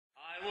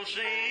will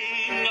sing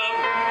a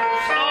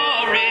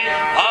story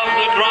of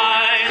the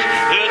Christ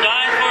who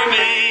died for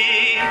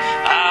me,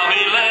 how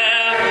he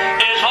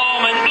left his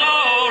home in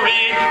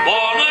glory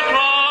for the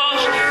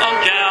cross on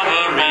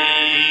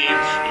Calvary.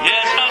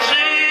 Yes, I'll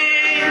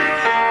sing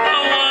a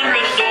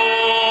wondrous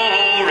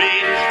story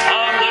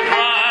of the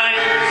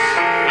Christ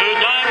who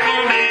died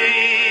for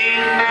me.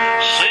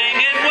 Sing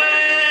it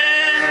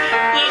with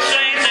the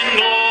saints in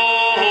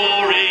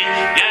glory,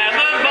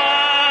 gathered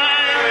by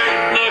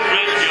the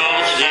Christian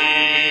sea.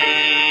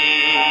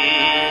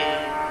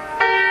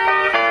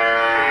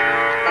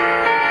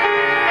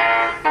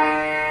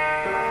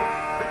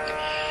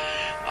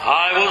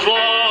 I was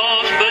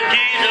lost, but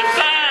Jesus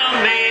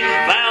found me,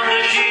 found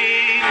the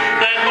sheep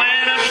that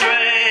went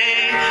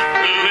astray.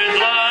 Through his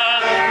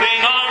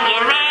loving arms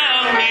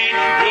around me,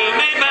 drew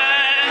me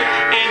back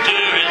into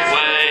his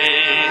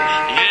way.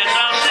 Yes,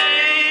 I'll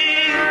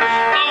sing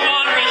the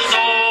wondrous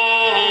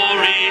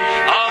story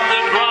of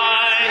the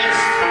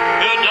Christ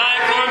who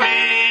died for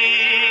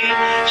me.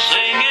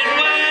 Sing it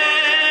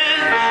with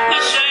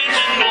the saints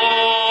in glory.